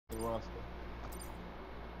monster.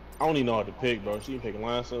 I don't even know how to pick, bro. She pick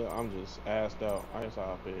Lancer. I'm just assed out. I guess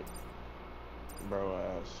I'll pick bro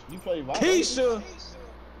ass. You play Violent? Keisha!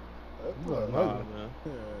 Nah, man.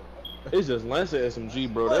 It's just Lancer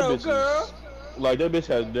SMG, bro. What That up, bitch girl? is like that bitch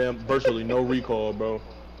has damn virtually no recoil, bro.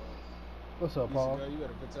 What's up, Paul? Girl, you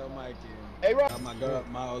better put your mic in. Hey, Rob. My girl,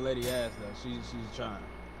 my old lady asked though. She's trying.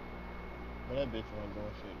 Man, that bitch wasn't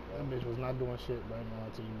doing shit, bro. That bitch was not doing shit right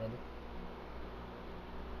now to you, brother.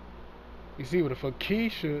 You see where the fuck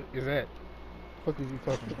Keisha is at? What the fuck is you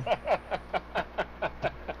talking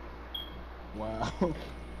about? Wow.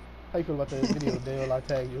 How you feel about that video, Dale? I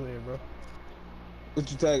tagged you in, bro. What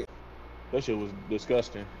you take? That shit was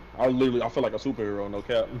disgusting. I feel like a superhero, no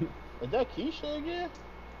cap. Is that Keisha again?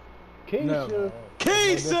 Keisha. No.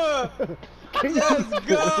 Keisha! Let's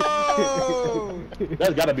go!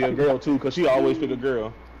 That's gotta be a girl too, cause she always pick a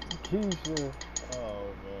girl. Keisha.